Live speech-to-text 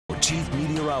Chief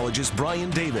Meteorologist Brian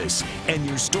Davis and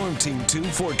your Storm Team 2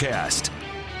 forecast.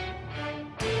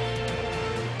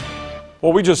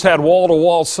 Well, we just had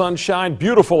wall-to-wall sunshine,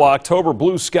 beautiful October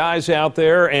blue skies out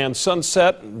there, and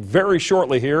sunset very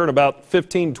shortly here in about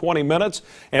 15-20 minutes.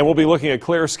 And we'll be looking at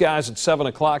clear skies at 7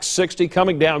 o'clock, 60,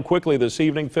 coming down quickly this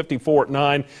evening, 54 at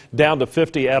 9, down to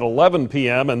 50 at 11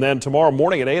 p.m. And then tomorrow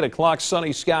morning at 8 o'clock,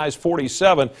 sunny skies,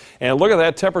 47. And look at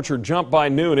that temperature jump by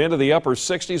noon into the upper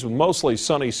 60s with mostly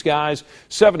sunny skies,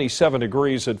 77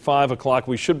 degrees at 5 o'clock.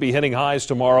 We should be hitting highs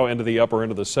tomorrow into the upper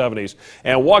end of the 70s.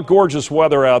 And what gorgeous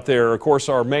weather out there. Of course,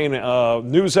 our main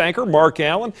news anchor, Mark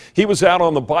Allen, he was out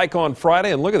on the bike on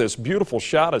Friday, and look at this beautiful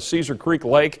shot of Cedar Creek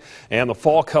Lake and the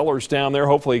fall colors down there.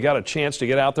 Hopefully you got a chance to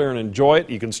get out there and enjoy it.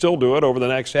 You can still do it over the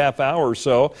next half hour or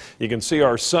so. You can see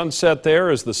our sunset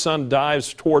there as the sun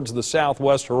dives towards the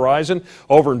southwest horizon.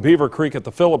 Over in Beaver Creek at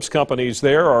the Phillips Companies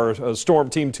there, our Storm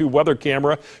Team 2 weather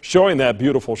camera showing that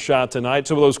beautiful shot tonight.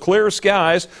 So with those clear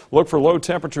skies, look for low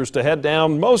temperatures to head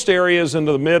down. Most areas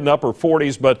into the mid and upper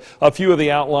 40s, but a few of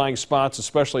the outlying spots,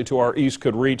 especially to our east,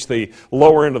 could reach the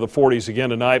lower end of the 40s again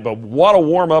tonight. But what a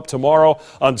warm up tomorrow.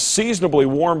 Unseasonably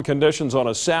warm conditions on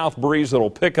a south breeze that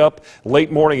will pick up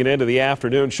late morning and into the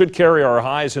afternoon. Should carry our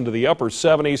highs into the upper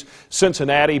 70s.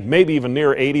 Cincinnati, maybe even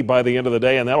near 80 by the end of the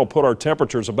day, and that'll put our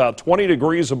temperatures about 20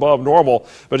 degrees above normal.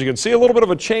 But you can see a little bit of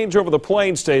a change over the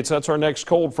plain states. That's our next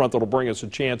cold front that'll bring us a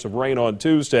chance of rain on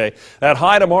Tuesday. That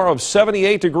high tomorrow of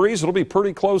 78 degrees. It'll be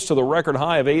pretty close to the record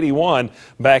high of 81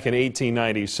 back in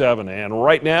 1897. And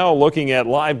right now, looking at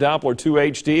live Doppler 2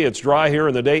 HD, it's dry here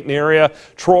in the Dayton area.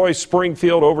 Troy,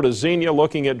 Springfield, over to Xenia,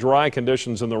 looking at dry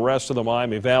conditions in the rest of the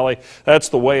Miami Valley. That's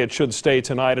the way it should stay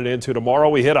tonight and into tomorrow.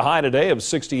 We hit a high today of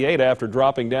 68 after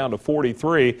dropping down to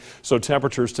 43. So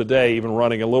temperatures today even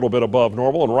running a little bit above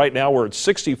normal. And right now we're at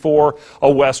 64, a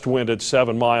west wind at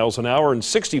 7 miles an hour, and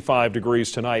 65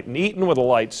 degrees tonight in Eaton with a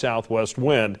light southwest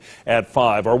wind at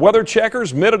 5. Our weather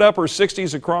checkers, mid and upper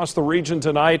 60s across the region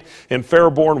tonight. In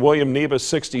Fairborn, William Nevis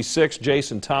 66,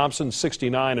 Jason Thompson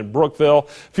 69 in Brookville.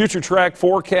 Future track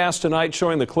forecast tonight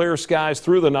showing the clear skies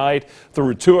through the night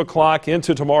through 2 o'clock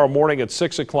into tomorrow morning at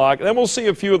 6 o'clock. Then we'll see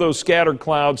a few of those scattered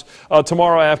clouds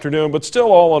tomorrow afternoon, but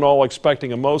still all in all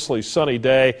expecting a mostly sunny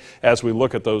day as we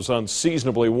look at those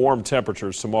unseasonably warm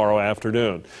temperatures tomorrow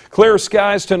afternoon. Clear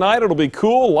skies tonight. It'll be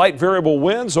cool, light variable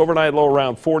winds, overnight low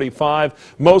around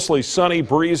 45, mostly sunny,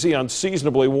 breezy,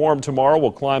 unseasonably warm tomorrow.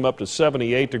 We'll climb up to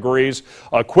 78 degrees.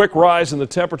 A quick rise in the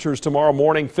temperatures tomorrow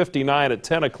morning, 59 at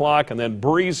 10 o'clock, and then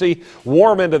breezy,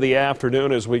 warm into the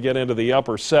afternoon as we get into the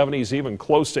upper 70s, even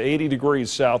close to 80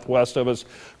 degrees southwest of us.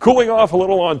 Cooling off a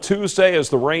little on Tuesday as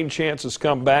the rain chances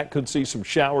come back. Could see some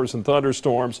showers and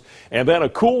thunderstorms, and then a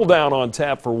cool down on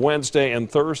tap for Wednesday and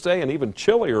Thursday, and even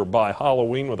chillier by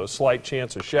Halloween with a slight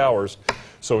chance of showers.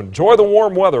 So enjoy the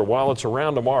warm weather while it's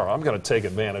around tomorrow. I'm going to take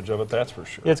advantage of it, that's for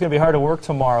sure. Yeah, it's going to be hard to work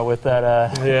tomorrow with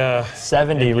that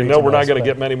 70. And you know we're not going to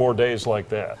get many more days like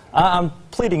that. I'm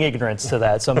pleading ignorance to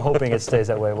that, so I'm hoping it stays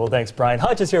that way. Well, thanks, Brian.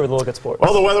 Hutch is here with a look at sports.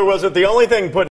 Well, the weather wasn't the only thing put